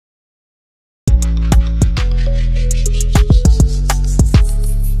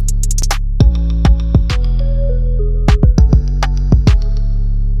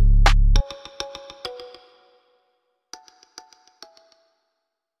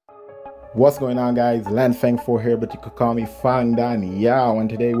What's going on, guys? Fang4 here, but you could call me FangDan. Yeah, and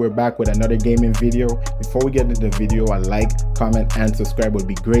today we're back with another gaming video. Before we get into the video, a like, comment, and subscribe would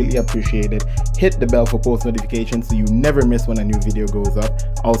be greatly appreciated. Hit the bell for post notifications so you never miss when a new video goes up.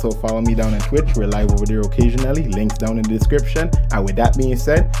 Also, follow me down on Twitch. We're live over there occasionally. Links down in the description. And with that being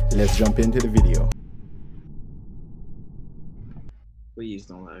said, let's jump into the video. Please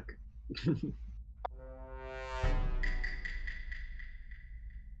don't lag.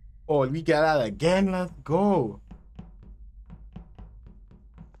 Oh, we got out again. Let's go.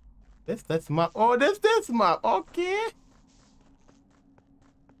 This map. Oh, this map. Okay.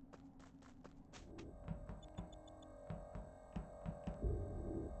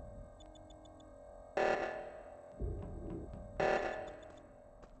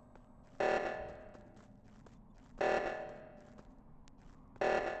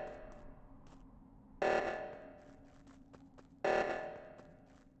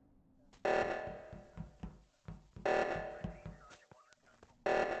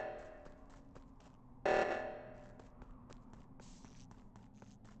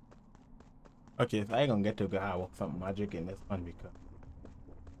 Okay, so I gonna get to go have some magic in this one because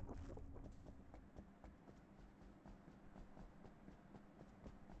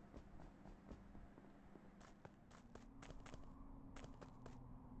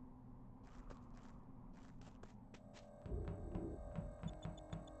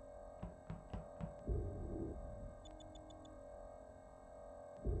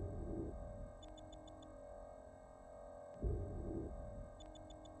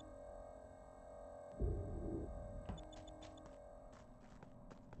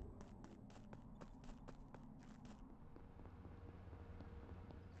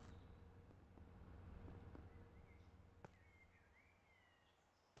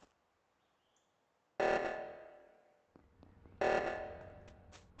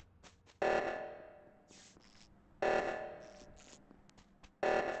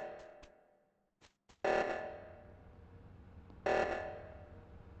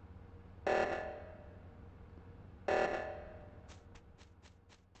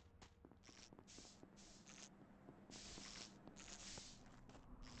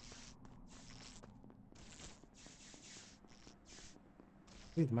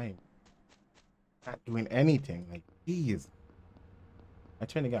please, man, not doing anything. Like, jeez, I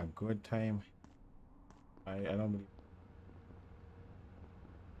trying to get a good time. I don't believe.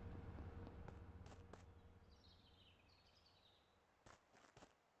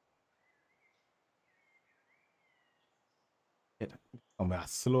 It. Oh my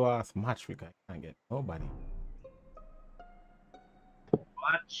slow ass match because I can't get nobody.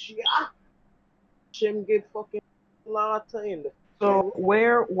 Watch ya! Shim get fucking Lata in the. So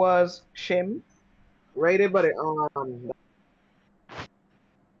where was Shim? Right there, buddy.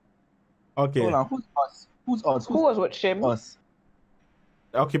 Okay. Hold on, who's us? Who's us? Who was with Shim? Us?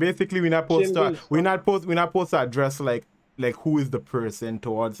 Okay, basically we're not supposed to address like who is the person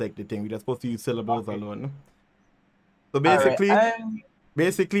towards like the thing. We're just supposed to use syllables alone. So basically,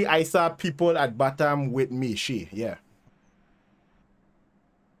 basically I saw people at bottom with me, yeah.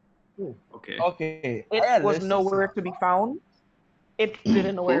 Okay. Okay. It was nowhere to be found. It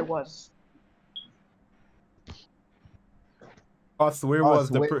didn't know where it was. Us, where was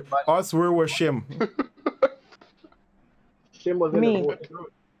the us? Where was Shim? Shim was in Me.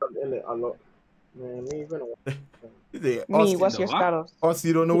 a lot. Man, me even. Me, what's your status? Us,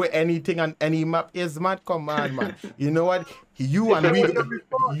 you don't know where anything on any map is, man. Come on, man. You know what? You and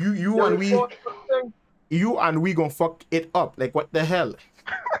we gonna fuck it up. Like what the hell?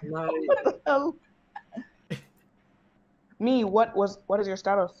 Me, what is your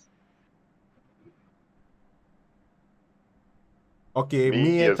status? Okay,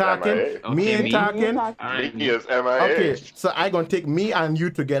 me and talking. Alright, Me is MIA. Okay, so I gonna take me and you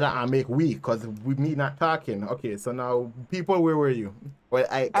together and make we, cause with me not talking. Okay, so now people, where were you? Well,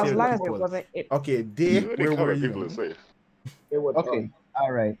 As long as it wasn't it. Okay, they, where were you? Okay,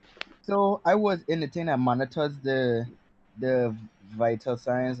 all right. So I was in the thing that monitors the vital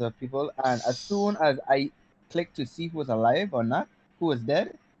signs of people, and as soon as I clicked to see who was alive or not, who was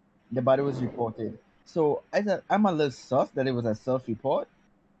dead, the body was reported. So I said I'm a little sus that it was a self-report.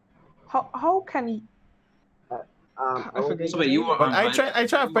 How can he? So wait, you were But I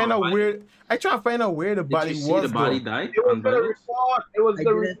try to find out where the body was. Did you see the body died? It was the report. It was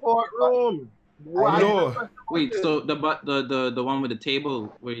the report room. No. Wait, so the one with the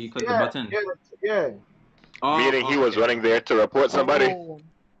table where you click the button? Yeah. Oh, Meaning he was running there to report somebody. Oh.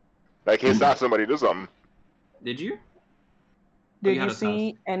 Like he saw somebody do something. Did you? Did you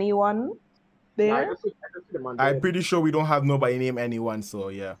see anyone there? I'm pretty sure we don't have nobody named anyone, so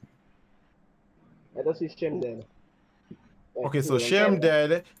yeah. I just see Shem then. Okay, so Shem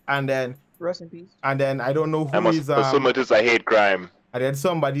dead, and then Rest in peace. I don't know I who must is assume it is a hate crime. And then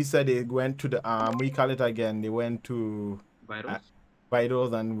somebody said they went to the we call it again. They went to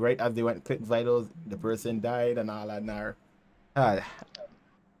vitals, and right as they went click vitals, the person died and all that. I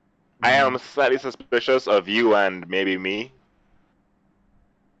am slightly suspicious of you and maybe me.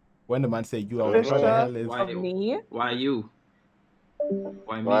 When the man said you, I was what the hell is me? Why you?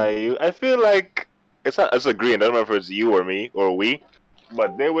 Why me? Why you? I feel like it's agreeing. I don't know if it's you or me or we,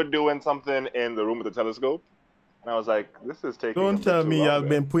 but they were doing something in the room with the telescope. And I was like, this is taking. Don't tell me y'all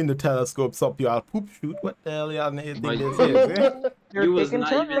been putting the telescopes up, y'all poop shoot. What the hell y'all think this is? You was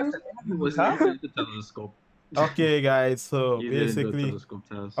not even the telescope. Okay, guys. So basically,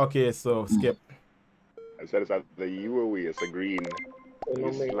 okay. So skip. I said it's either you or we. It's a green.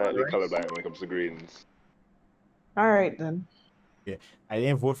 It's slightly colorblind when it comes to greens. All right then. Yeah, I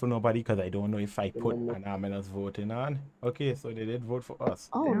didn't vote for nobody because I don't know if I put an Amina's voting on. Okay, so they did vote for us.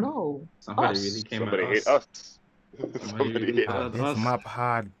 Oh no! Somebody really came Somebody at hate us. Somebody hate us. This map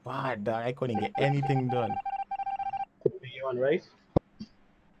hard, bad. I couldn't get anything done. You on right?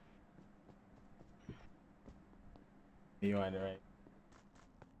 You on right?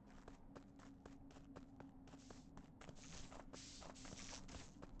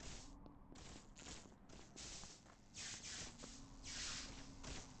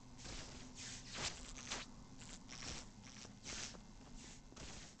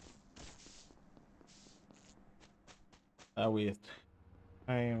 I waste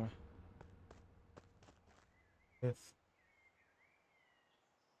time. Yes.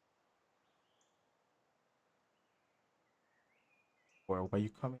 Where are you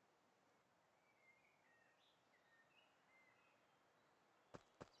coming?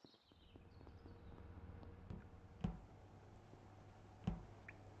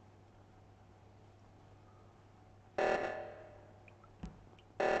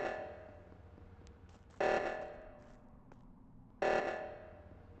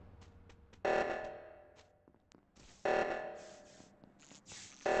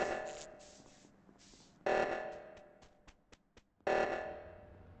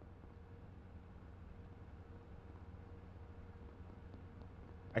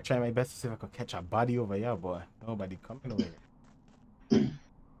 I try my best to see if I could catch a body over here, but nobody coming over here.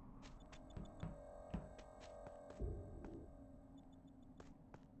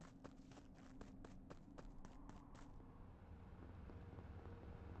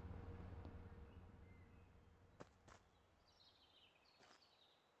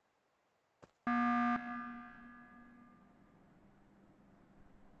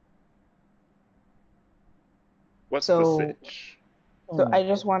 What's the sitch? So I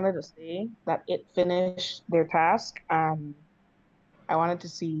just wanted to say that it finished their task, and I wanted to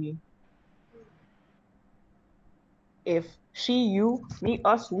see if she, you, me,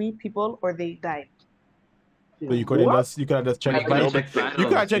 us, we people, or they died. So you could have just check vitals. You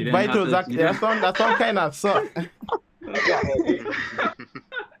could have checked vitals. That sound kind of suck.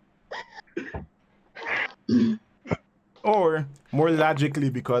 Or more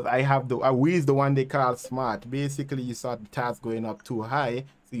logically, because I have we is the one they call smart. Basically, you saw the task going up too high,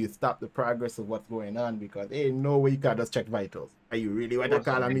 so you stop the progress of what's going on because ain't no way you can just check vitals. Are you really want to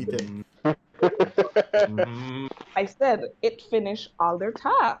call a meeting? I said it finished all their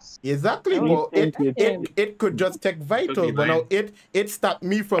tasks. Exactly. Well, it could just check vitals, but now it stopped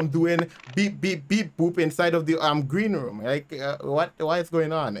me from doing beep beep beep boop inside of the green room. Like what is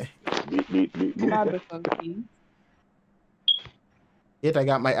going on? Beep beep beep. I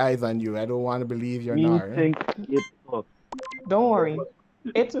got my eyes on you. I don't want to believe you're not. Don't worry.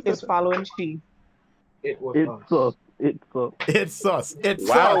 It is following she. It's sus. It's sus. It's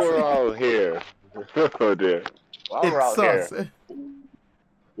While sus. we're all here. Oh dear. While we're all here.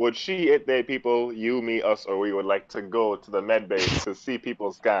 Would she, it, they, people, you, me, us, or we would like to go to the med bay to see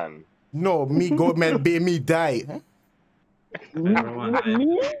people scan? No, me go med bay, me die. Me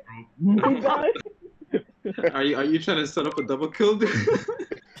die? Are you trying to set up a double kill?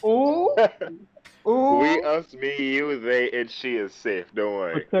 Ooh. We, us, me, you, they, it, she is safe. Don't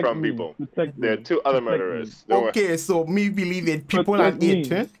worry. From people. There are two other murderers. Okay, so me believe it. People and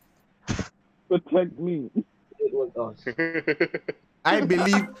it. Eh? Protect me. It was us. I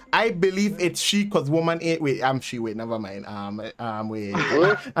believe it's she because woman ain't wait. She wait. Never mind. Wait.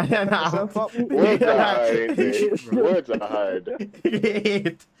 Words are hard. Words are hard.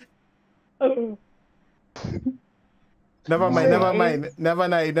 Never mind. The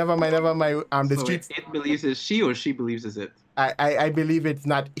so streets. It believes it's she or she believes it's it. I believe it's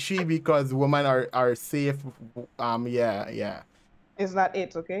not she because women are safe. Yeah. It's not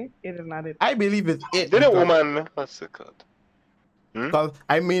it, okay? It is not it. I believe it's it. Didn't woman? What's it called? Because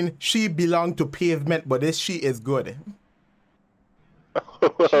I mean, she belonged to Pavement, but this she is good.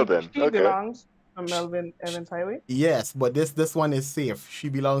 Well then, She okay. belongs to Melvin Evans Highway. Yes, but this one is safe. She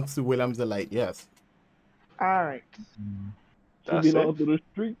belongs to Williams the Light. Yes. All right. She belongs to the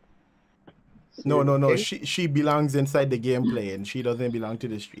street. No. Okay. She belongs inside the gameplay, and she doesn't belong to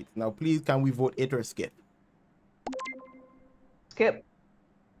the streets. Now, please, can we vote it or skip? Skip.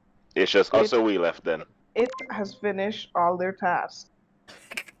 It's just us or we left then. It has finished all their tasks.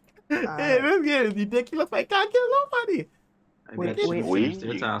 Hey, this game is ridiculous. I can't kill nobody. I Wait, bet wait. she finished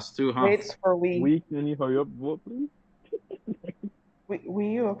their task too, huh? Waits for we. We, can you hurry up, vote, please? We,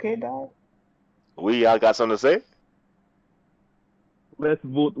 you okay, dog? We all got something to say? Let's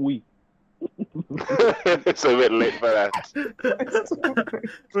vote we. It's a bit late for that.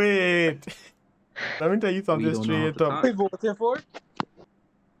 Wait. Let me tell you something We don't know how straight to up. talk. We voting for it?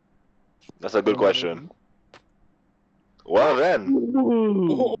 That's a good question. Well then,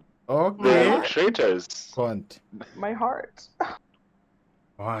 Okay. traitors. Cunt. My heart.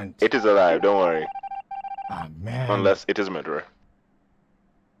 Cunt. It is alive, don't worry. Ah, man. Unless it is murderer.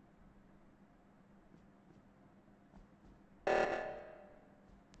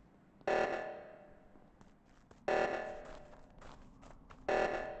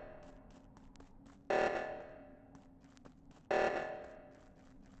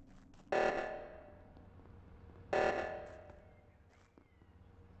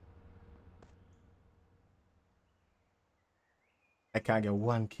 I can't get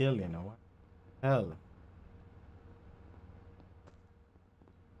one kill, you know what? Hell.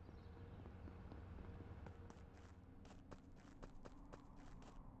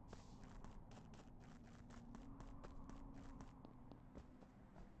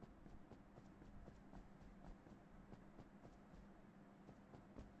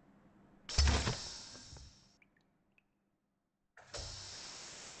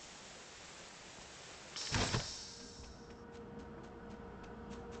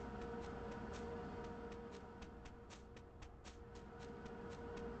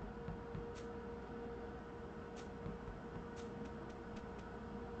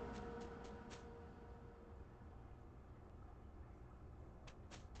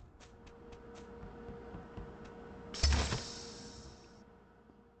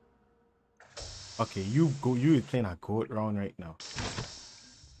 Okay, you playing a goat round right now.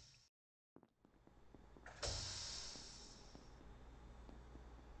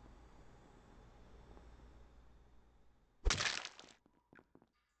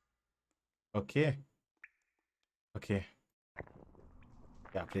 Okay. Okay.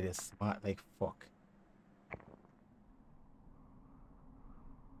 Yeah, play this smart like fuck.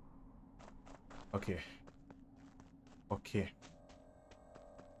 Okay. Okay.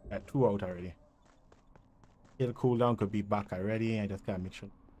 Got 2 out already. Kill cooldown could be back already. I just gotta make sure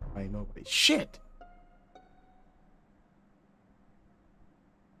I know. Shit!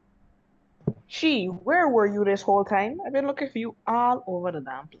 She, where were you this whole time? I've been looking for you all over the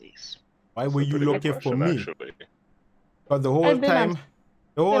damn place. Why were you looking for me? Actually. Because the whole I've been time, calm.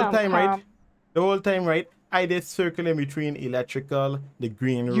 The whole time, right? I did circle in between electrical, the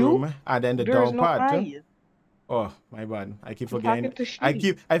green You? room, and then the There's down no part. I. Oh, my bad. I keep I'm forgetting. talking to she.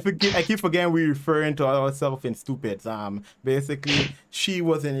 I keep forgetting we referring to ourselves in stupids. Basically, she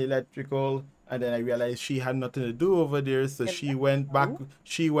was in electrical, and then I realized she had nothing to do over there, so she went back.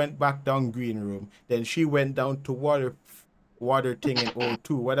 She went back down green room. Then she went down to water thing in O2,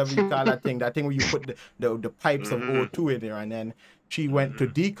 whatever you call that thing. That thing where you put the pipes of O2 in there, and then she went to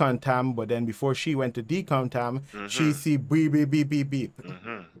decontam. But then before she went to decontam, she see beep beep beep beep beep.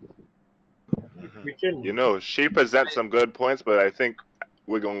 You know, she presents some good points, but I think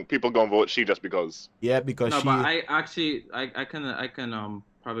people gonna vote she just because. Yeah, because No, she. but I actually I can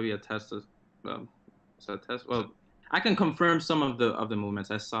probably attest to well, I can confirm some of the movements.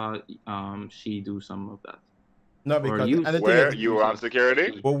 I saw she do some of that. No, because where you were on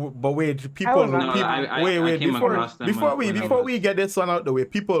security. But wait, people. Wait. Before we get this one out the way,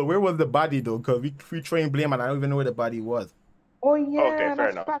 people, where was the body though? Because we try and blame, and I don't even know where the body was. Oh yeah. Okay, fair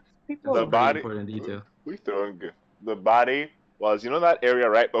enough. People. The body. We throwing good. The body was, you know, that area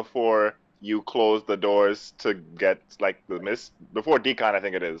right before you close the doors to get like the mist before decon, I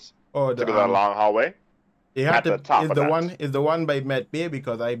think it is. Oh, to go that long hallway. It had to, is the one by Met Bay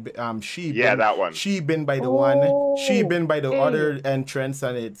because that one. She been by the one. She been by the other entrance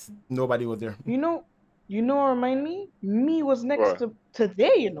and it's nobody was there. You know, remind me. Me was next to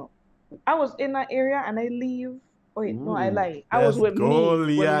today. You know, I was in that area and I leave. Wait, no, I lie. I was with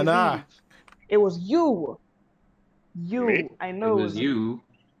me. Liana. It was you. You. Me? I know It was you.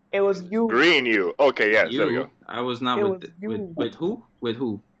 It was you. Green you. Okay, yes, there we You. go. I was not It with, was with who? With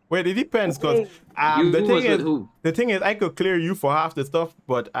who? Wait, it depends, cause Okay. You the was thing with is, who? the thing is, I could clear you for half the stuff,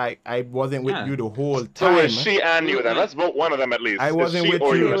 but I wasn't with Yeah. you the whole So time. it's she and you then. Let's vote one of them at least. I wasn't It's she with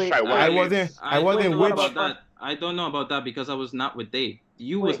or you. you. Let's try one I at wasn't. least. I wasn't don't know with. about that. I don't know about that because I was not with Dave.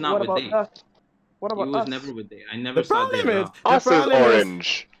 You Wait, was not what with about Dave. us? What about You was us? never with Dave. I never The saw problem Dave. is, at all. Us is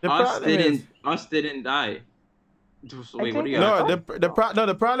orange. The Us problem is, didn't die. So, wait, what think do you it's got? no,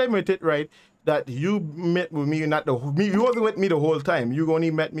 the problem with it, right? That you met with me, not me. You wasn't with me the whole time. You only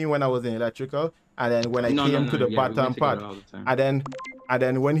met me when I was in electrical, and then when I came to the Yeah, we bottom went part, together all the time. and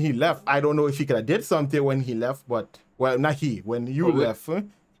then when he left, I don't know if he could have did something when he left, but well, not he. When you left,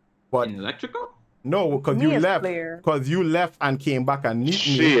 but In electrical? no, because Me you as left, player. because you left and came back and meet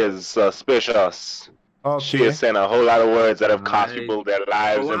She me. is suspicious. Okay. She is saying a whole lot of words that have cost Right. people their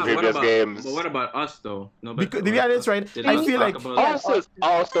lives in previous games. But what about us though? Nobody. Because, to be honest, right, Did I us feel talk like about Us is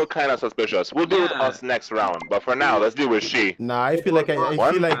also kind of suspicious. We'll deal with Yeah. us next round, but for now, let's deal with she. Nah, I feel like I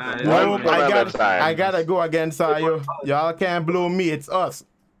One- feel like one nope, at a time. I gotta go against you. Y'all can't blow me, it's us.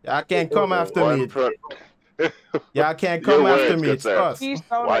 Y'all can't come after me. Y'all can't come Your after words, me, good it's sir. us. She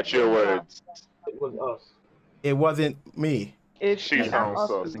sound Watch like your us. words. It was us. It wasn't me. It's She she and sounds us.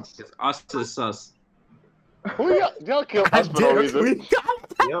 sus. It's us is sus. Who y'all kill I us for no did. reason? We got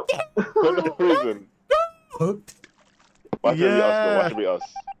Yep. For no reason. hooked. Watch it be us though. Yeah. Watch it be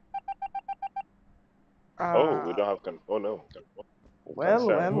us. Oh, we don't have oh no.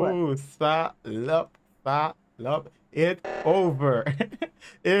 Well. Ooh, stop. It's over.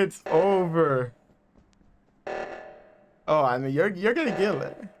 It's over. Oh, I mean, you're gonna kill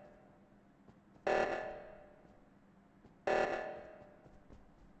it.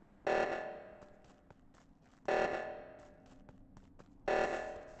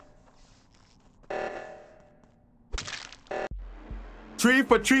 Three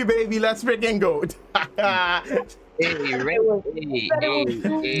for three, baby. Let's freaking go.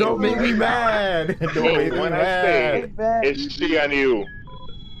 Don't make me mad. Don't make me When I mad. say it's she and you,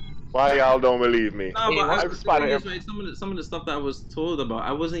 why y'all don't believe me? No, but I've spotted him. right, some of the stuff that I was told about,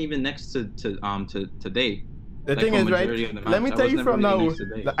 I wasn't even next to Dave. The Like, thing for is, right, majority of the let me match, I tell was you never from really now, next to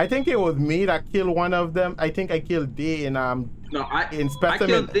Dave. I think it was me that killed one of them. I think I killed D in No, in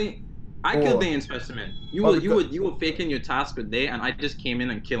specimen. I Oh. killed Day in specimen. You Oh, were faking your task with Day, and I just came in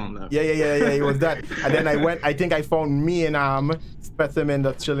and killed them. Yeah, it was that. And then I think I found me in specimen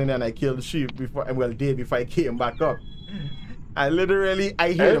that's chilling, and I killed sheep before, well, Day before I came back up. I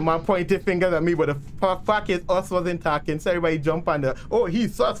hear the man pointing fingers at me, but the fact is us wasn't talking, so everybody jump on the, oh,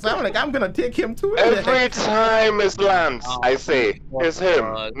 he's sus. I'm like, I'm gonna take him too. Every time it's Lance, I say, it's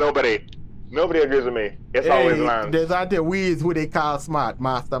him. Nobody agrees with me. It's always Lance. There's out there, we is who they call smart,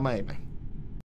 mastermind.